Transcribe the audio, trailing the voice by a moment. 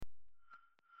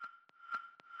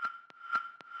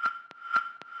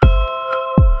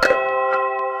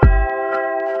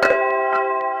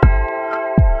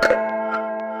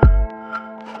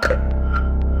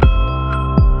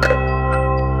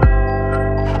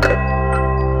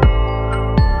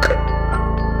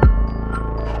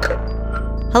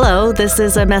Hello, this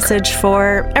is a message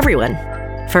for everyone,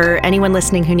 for anyone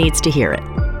listening who needs to hear it.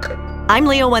 I'm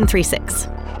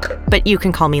Leo136, but you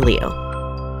can call me Leo.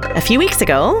 A few weeks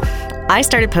ago, I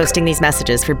started posting these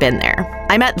messages for Been There.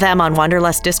 I met them on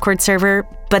Wanderlust Discord server,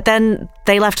 but then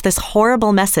they left this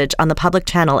horrible message on the public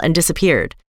channel and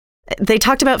disappeared. They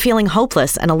talked about feeling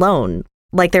hopeless and alone,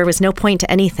 like there was no point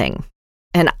to anything.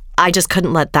 And I just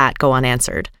couldn't let that go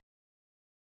unanswered.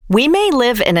 We may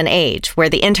live in an age where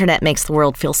the internet makes the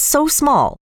world feel so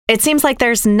small. It seems like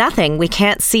there's nothing we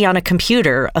can't see on a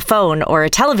computer, a phone, or a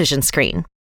television screen.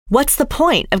 What's the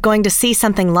point of going to see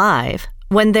something live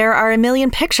when there are a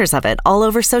million pictures of it all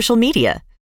over social media?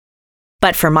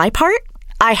 But for my part,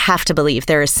 I have to believe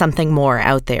there is something more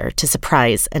out there to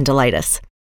surprise and delight us.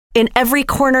 In every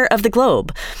corner of the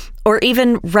globe, or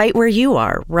even right where you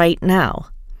are right now.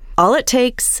 All it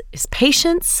takes is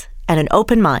patience and an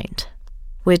open mind.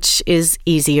 Which is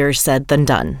easier said than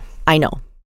done, I know.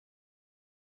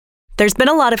 There's been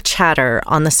a lot of chatter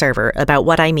on the server about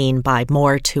what I mean by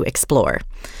more to explore,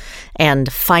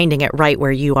 and finding it right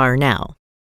where you are now.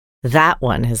 That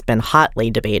one has been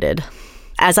hotly debated.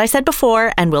 As I said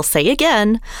before, and will say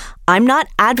again, I'm not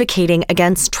advocating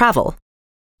against travel.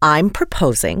 I'm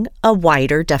proposing a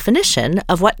wider definition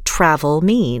of what travel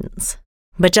means.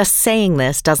 But just saying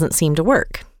this doesn't seem to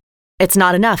work. It's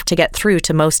not enough to get through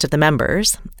to most of the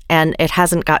members, and it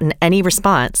hasn't gotten any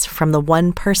response from the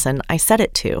one person I said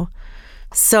it to.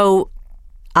 So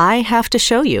I have to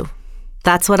show you.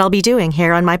 That's what I'll be doing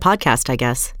here on my podcast, I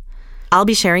guess. I'll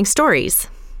be sharing stories,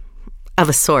 of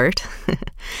a sort,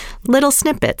 little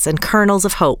snippets and kernels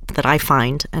of hope that I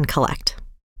find and collect.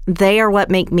 They are what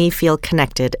make me feel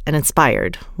connected and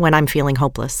inspired when I'm feeling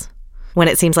hopeless. When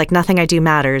it seems like nothing I do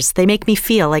matters, they make me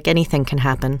feel like anything can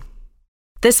happen.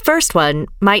 This first one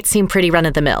might seem pretty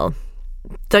run-of-the-mill,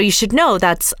 though you should know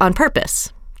that's on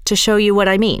purpose, to show you what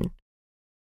I mean.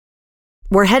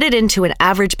 We're headed into an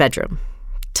average bedroom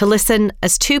to listen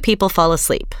as two people fall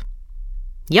asleep.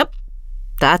 Yep,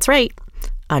 that's right,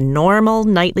 a normal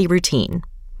nightly routine,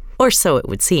 or so it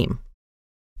would seem.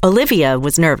 Olivia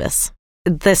was nervous.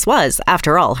 This was,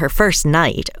 after all, her first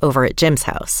night over at Jim's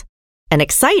house. An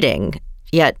exciting,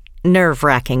 yet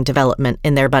nerve-wracking development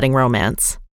in their budding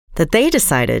romance that they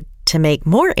decided to make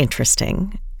more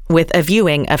interesting with a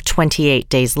viewing of 28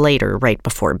 Days Later right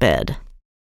before bed.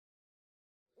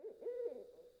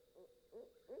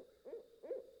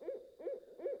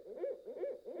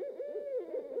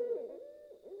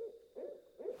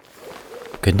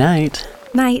 Good night.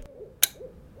 Night.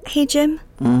 Hey, Jim.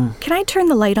 Can I turn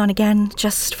the light on again,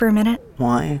 just for a minute?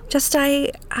 Why? Just,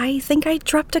 I think I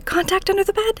dropped a contact under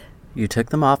the bed. You took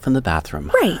them off in the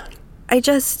bathroom. Right.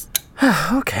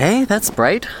 Okay, that's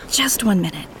bright. Just 1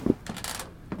 minute.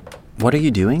 What are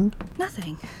you doing?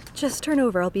 Nothing. Just turn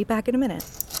over. I'll be back in a minute.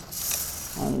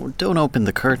 Oh, don't open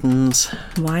the curtains.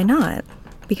 Why not?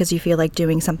 Because you feel like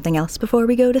doing something else before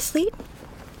we go to sleep?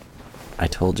 I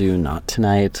told you not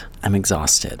tonight. I'm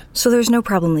exhausted. So there's no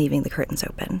problem leaving the curtains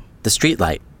open? The street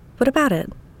light. What about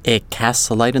it? It casts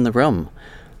a light in the room.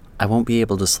 I won't be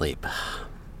able to sleep.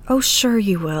 Oh, sure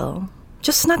you will.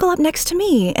 Just snuggle up next to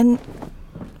me and...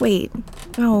 Wait.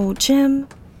 Oh, Jim.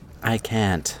 I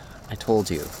can't. I told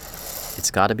you.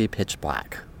 It's gotta be pitch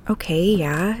black. Okay,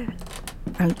 yeah.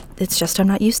 It's just I'm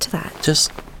not used to that.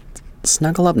 Just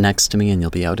snuggle up next to me and you'll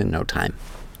be out in no time.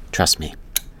 Trust me.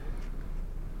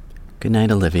 Good night,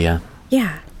 Olivia.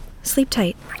 Yeah. Sleep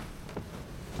tight.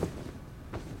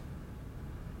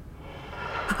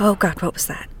 Oh, God, what was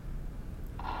that?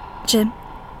 Jim?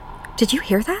 Did you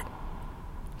hear that?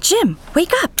 Jim,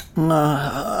 wake up!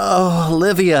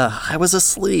 Olivia, I was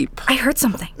asleep. I heard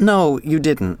something. No, you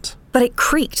didn't. But it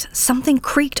creaked. Something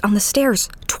creaked on the stairs.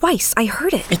 Twice. I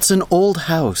heard it. It's an old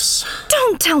house.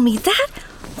 Don't tell me that!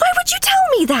 Why would you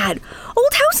tell me that?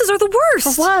 Old houses are the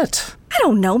worst! For what? I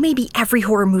don't know. Maybe every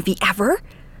horror movie ever.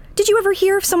 Did you ever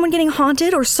hear of someone getting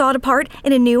haunted or sawed apart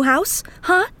in a new house?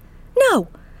 Huh? No.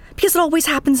 Because it always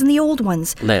happens in the old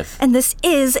ones. Liv. And this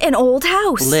is an old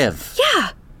house. Liv.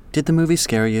 Yeah. Did the movie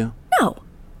scare you? No.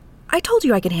 I told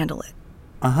you I could handle it.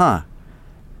 Uh-huh.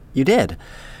 You did.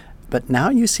 But now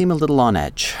you seem a little on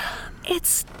edge.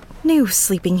 It's new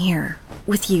sleeping here.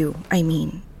 With you, I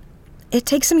mean. It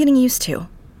takes some getting used to.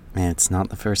 It's not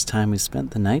the first time we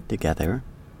spent the night together.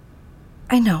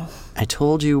 I know. I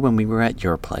told you when we were at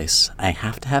your place, I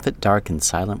have to have it dark and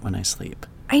silent when I sleep.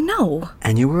 I know.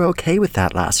 And you were okay with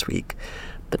that last week.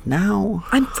 But now...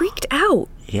 I'm freaked out.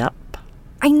 Yep.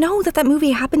 I know that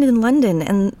movie happened in London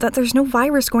and that there's no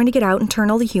virus going to get out and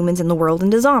turn all the humans in the world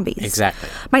into zombies. Exactly.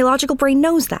 My logical brain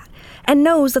knows that. and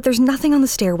knows that there's nothing on the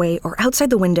stairway or outside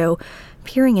the window,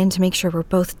 peering in to make sure we're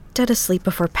both dead asleep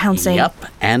before pouncing. Yep,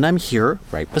 and I'm here,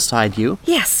 right beside you.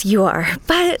 Yes, you are,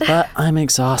 but I'm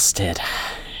exhausted.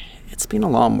 It's been a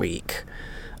long week.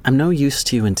 I'm no use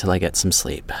to you until I get some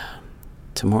sleep.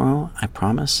 Tomorrow, I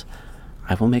promise,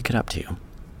 I will make it up to you.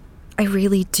 I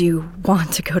really do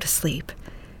want to go to sleep.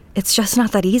 It's just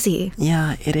not that easy.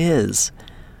 Yeah, it is.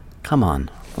 Come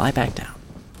on, lie back down.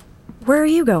 Where are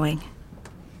you going?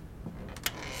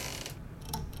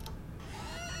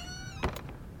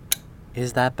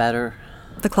 Is that better?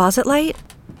 The closet light?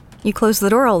 You closed the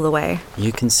door all the way.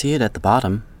 You can see it at the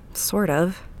bottom. Sort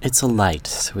of. It's a light,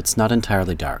 so it's not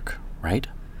entirely dark, right?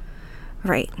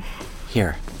 Right.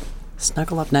 Here,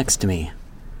 snuggle up next to me.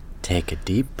 Take a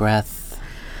deep breath.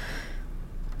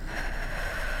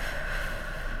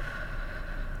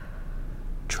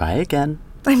 Try again.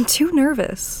 I'm too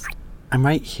nervous. I'm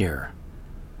right here.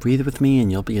 Breathe with me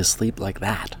and you'll be asleep like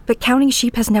that. But counting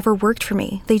sheep has never worked for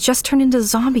me. They just turn into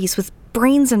zombies with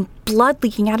brains and blood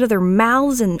leaking out of their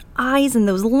mouths and eyes and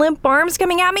those limp arms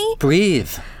coming at me.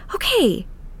 Breathe. Okay.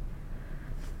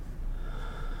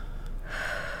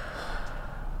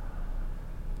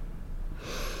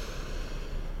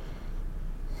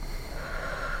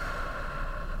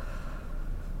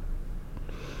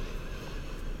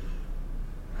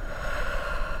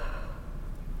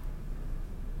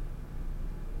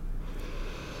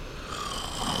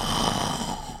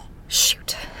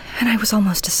 Shoot. And I was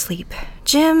almost asleep.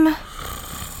 Jim.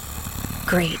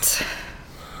 Great.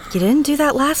 You didn't do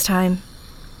that last time.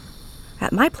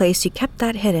 At my place, you kept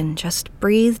that hidden, just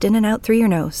breathed in and out through your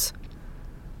nose.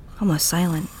 Almost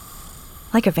silent.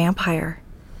 Like a vampire.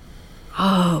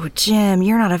 Oh, Jim,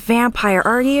 you're not a vampire,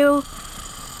 are you?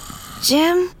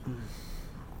 Jim?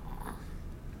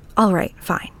 All right,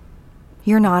 fine.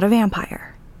 You're not a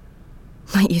vampire.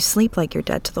 But you sleep like you're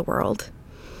dead to the world.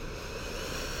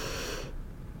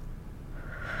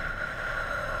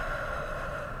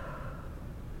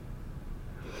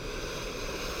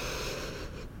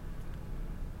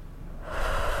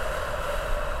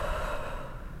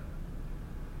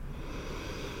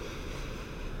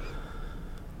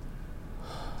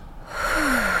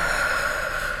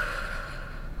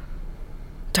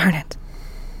 Darn it.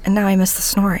 And now I miss the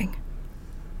snoring.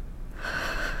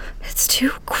 It's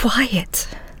too quiet.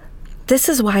 This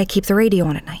is why I keep the radio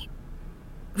on at night.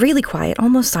 Really quiet,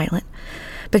 almost silent,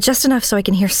 but just enough so I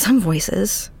can hear some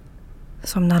voices,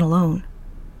 so I'm not alone.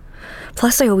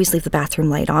 Plus, I always leave the bathroom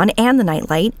light on and the night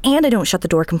light, and I don't shut the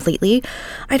door completely.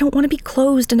 I don't want to be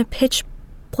closed in a pitch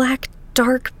black,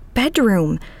 dark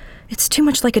bedroom. It's too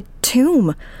much like a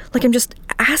tomb, like I'm just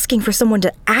asking for someone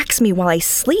to axe me while I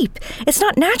sleep. It's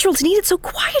not natural to need it so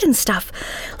quiet and stuff,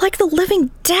 like the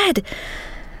living dead.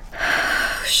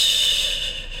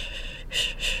 Shh.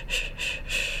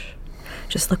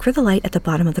 Just look for the light at the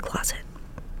bottom of the closet.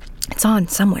 It's on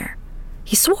somewhere.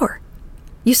 He swore.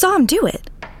 You saw him do it.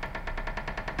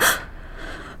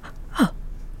 Oh.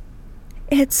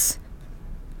 It's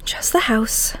just the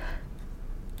house.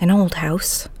 An old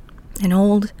house. An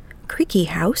old creaky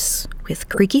house with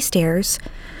creaky stairs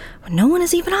when no one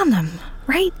is even on them,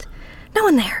 right? No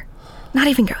one there. Not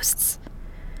even ghosts.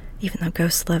 Even though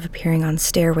ghosts love appearing on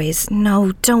stairways.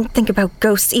 No, don't think about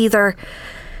ghosts either.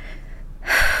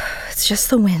 It's just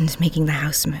the wind making the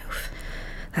house move.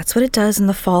 That's what it does in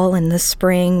the fall and the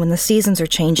spring when the seasons are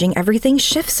changing. Everything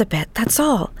shifts a bit. That's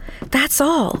all. That's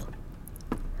all.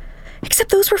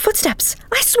 Except those were footsteps.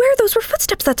 I swear those were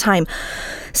footsteps that time.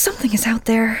 Something is out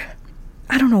there.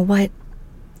 I don't know what,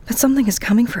 but something is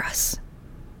coming for us.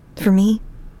 For me?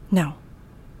 No.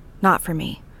 Not for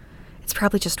me. It's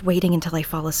probably just waiting until I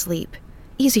fall asleep.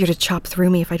 Easier to chop through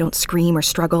me if I don't scream or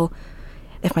struggle.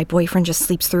 If my boyfriend just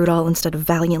sleeps through it all instead of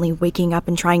valiantly waking up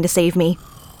and trying to save me.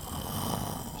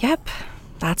 Yep,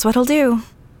 that's what he'll do.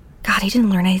 God, he didn't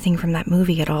learn anything from that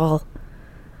movie at all.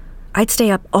 I'd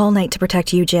stay up all night to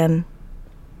protect you, Jim.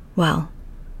 Well,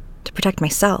 to protect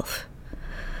myself.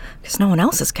 Because no one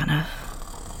else is gonna.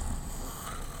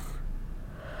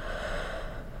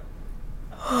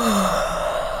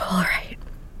 All right.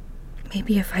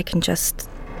 Maybe if I can just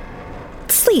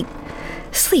sleep.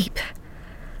 Sleep.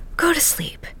 Go to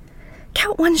sleep.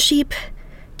 Count 1 sheep,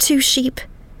 2 sheep,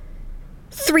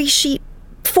 3 sheep,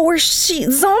 4 sheep.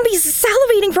 Zombies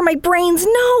salivating for my brains.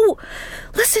 No!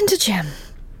 Listen to Jim.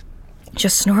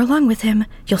 Just snore along with him.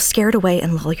 You'll scare it away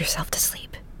and lull yourself to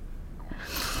sleep.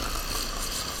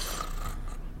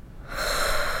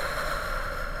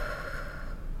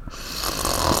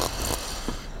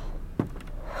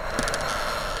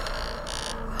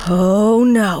 Oh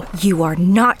no, you are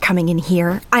not coming in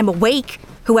here. I'm awake.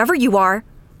 Whoever you are,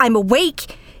 I'm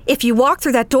awake. If you walk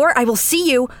through that door, I will see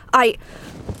you.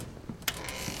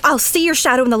 I'll see your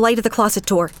shadow in the light of the closet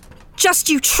door. Just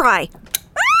you try.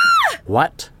 Ah!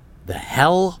 What the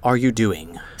hell are you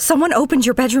doing? Someone opened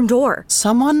your bedroom door.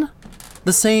 Someone?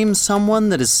 The same someone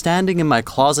that is standing in my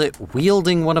closet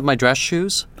wielding one of my dress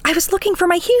shoes? I was looking for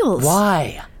my heels.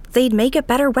 Why? They'd make a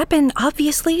better weapon,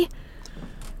 obviously.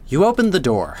 You opened the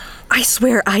door. I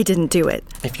swear I didn't do it.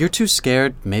 If you're too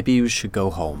scared, maybe you should go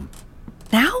home.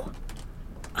 Now?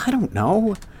 I don't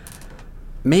know.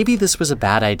 Maybe this was a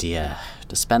bad idea,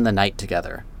 to spend the night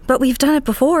together. But we've done it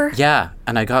before. Yeah,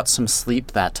 and I got some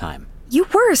sleep that time. You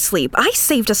were asleep. I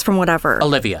saved us from whatever.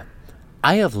 Olivia,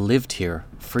 I have lived here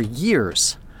for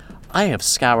years. I have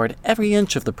scoured every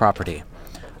inch of the property.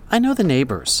 I know the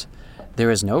neighbors.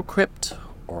 There is no crypt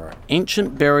or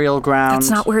ancient burial ground. That's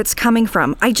not where it's coming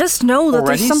from. I just know that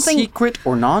there's something... Or any secret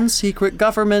or non-secret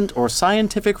government or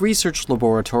scientific research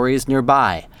laboratories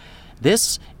nearby.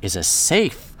 This is a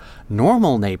safe,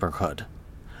 normal neighborhood.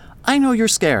 I know you're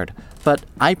scared, but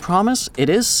I promise it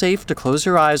is safe to close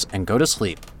your eyes and go to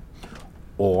sleep.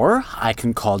 Or I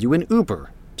can call you an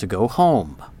Uber to go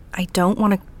home. I don't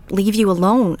want to leave you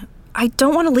alone. I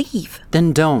don't want to leave.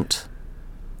 Then don't.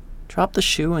 Drop the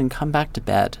shoe and come back to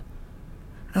bed.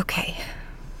 Okay.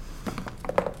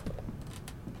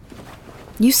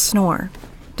 You snore.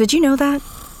 Did you know that?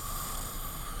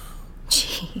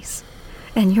 Jeez.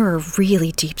 And you're a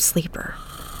really deep sleeper.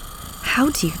 How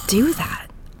do you do that?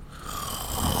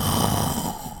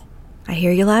 I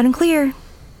hear you loud and clear.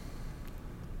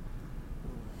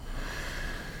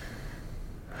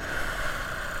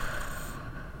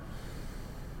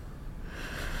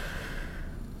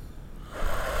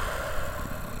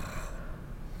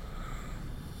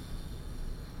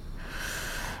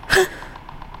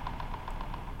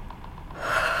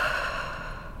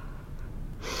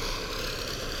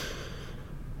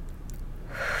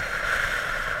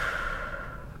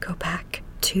 Go back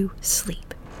to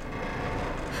sleep.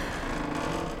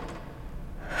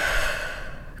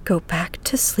 Go back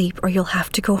to sleep or you'll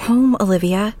have to go home,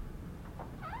 Olivia.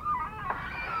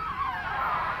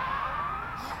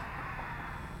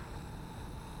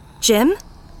 Jim?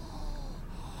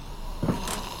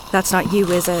 That's not you,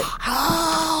 is it?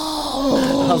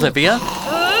 Olivia?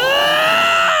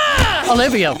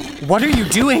 Olivia, what are you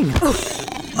doing?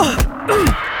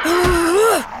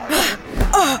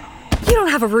 You don't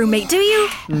have a roommate, do you?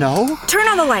 No? Turn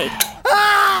on the light.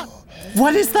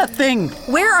 What is that thing?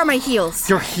 Where are my heels?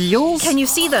 Your heels? Can you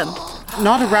see them?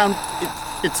 Not around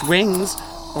its wings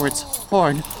or its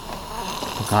horn.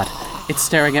 Oh God, it's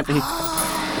staring at me.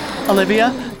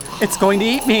 Olivia, it's going to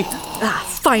eat me.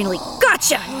 Finally.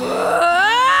 Gotcha!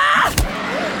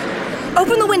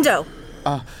 Open the window.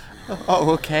 Oh,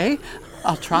 okay.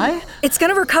 I'll try. It's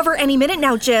gonna recover any minute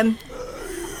now, Jim.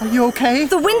 Are you okay?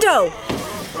 The window!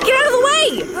 Get out of the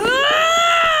way!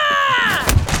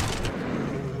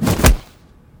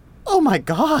 Oh my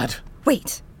God.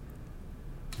 Wait.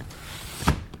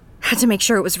 Had to make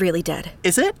sure it was really dead.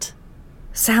 Is it?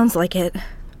 Sounds like it.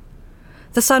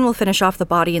 The sun will finish off the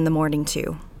body in the morning,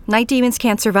 too. Night demons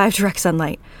can't survive direct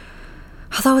sunlight.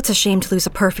 Although it's a shame to lose a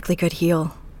perfectly good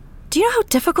heel. Do you know how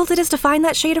difficult it is to find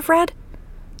that shade of red?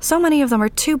 So many of them are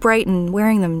too bright, and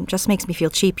wearing them just makes me feel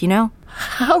cheap, you know?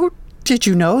 How did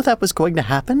you know that was going to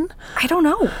happen? I don't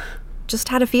know. Just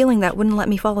had a feeling that wouldn't let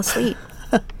me fall asleep.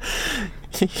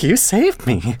 You saved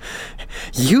me.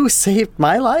 You saved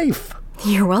my life.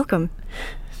 You're welcome.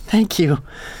 Thank you.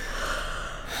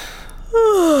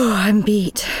 I'm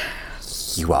beat.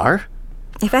 You are?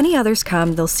 If any others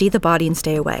come, they'll see the body and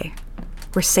stay away.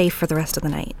 We're safe for the rest of the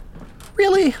night.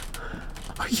 Really?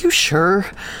 Are you sure?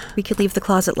 We could leave the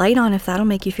closet light on if that'll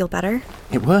make you feel better.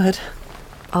 It would.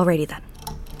 Alrighty then.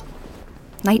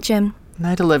 Night, Jim.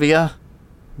 Night, Olivia.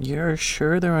 You're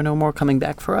sure there are no more coming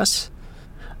back for us?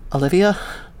 Olivia?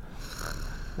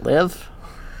 Liv?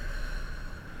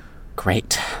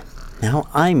 Great. Now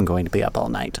I'm going to be up all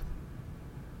night.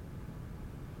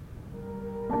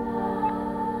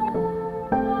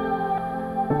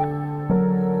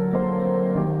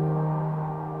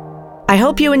 I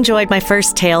hope you enjoyed my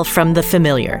first tale from the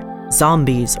familiar,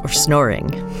 zombies or snoring.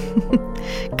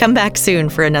 Come back soon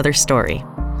for another story,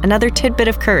 another tidbit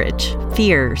of courage,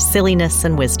 fear, silliness,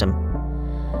 and wisdom.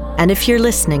 And if you're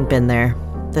listening, been there,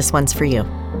 this one's for you.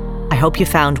 I hope you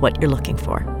found what you're looking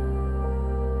for.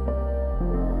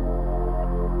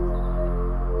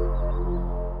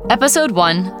 Episode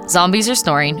 1, Zombies Are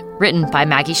Snoring, written by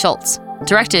Maggie Schultz.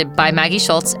 Directed by Maggie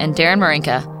Schultz and Darren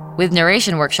Marinka, with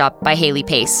narration workshop by Haley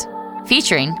Pace.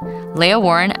 Featuring Leah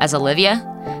Warren as Olivia,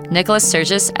 Nicholas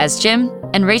Sturgis as Jim,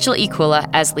 and Rachel E. Kula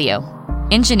as Leo.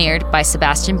 Engineered by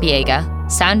Sebastian Biega,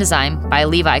 Sound design by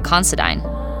Levi Considine.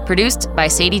 Produced by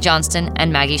Sadie Johnston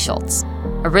and Maggie Schultz.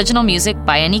 Original music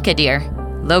by Anika Deer.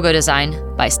 Logo design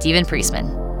by Stephen Priestman.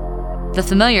 The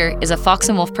Familiar is a Fox &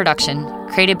 Wolf production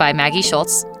created by Maggie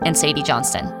Schultz and Sadie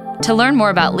Johnston. To learn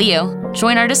more about Leo,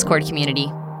 join our Discord community.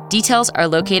 Details are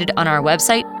located on our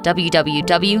website,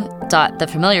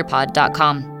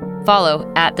 www.thefamiliarpod.com.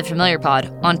 Follow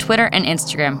 @thefamiliarpod on Twitter and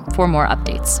Instagram for more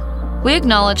updates. We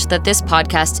acknowledge that this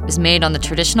podcast is made on the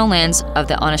traditional lands of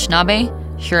the Anishinaabe,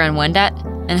 Huron-Wendat,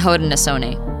 and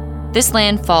Haudenosaunee. This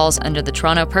land falls under the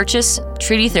Toronto Purchase,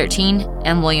 Treaty 13,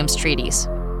 and Williams Treaties.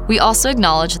 We also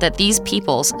acknowledge that these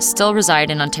peoples still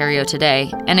reside in Ontario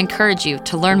today and encourage you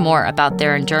to learn more about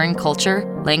their enduring culture,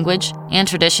 language, and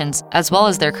traditions, as well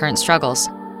as their current struggles,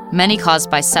 many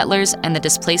caused by settlers and the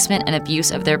displacement and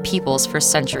abuse of their peoples for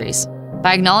centuries.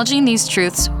 By acknowledging these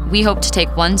truths, we hope to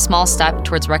take one small step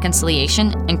towards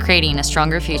reconciliation and creating a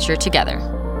stronger future together.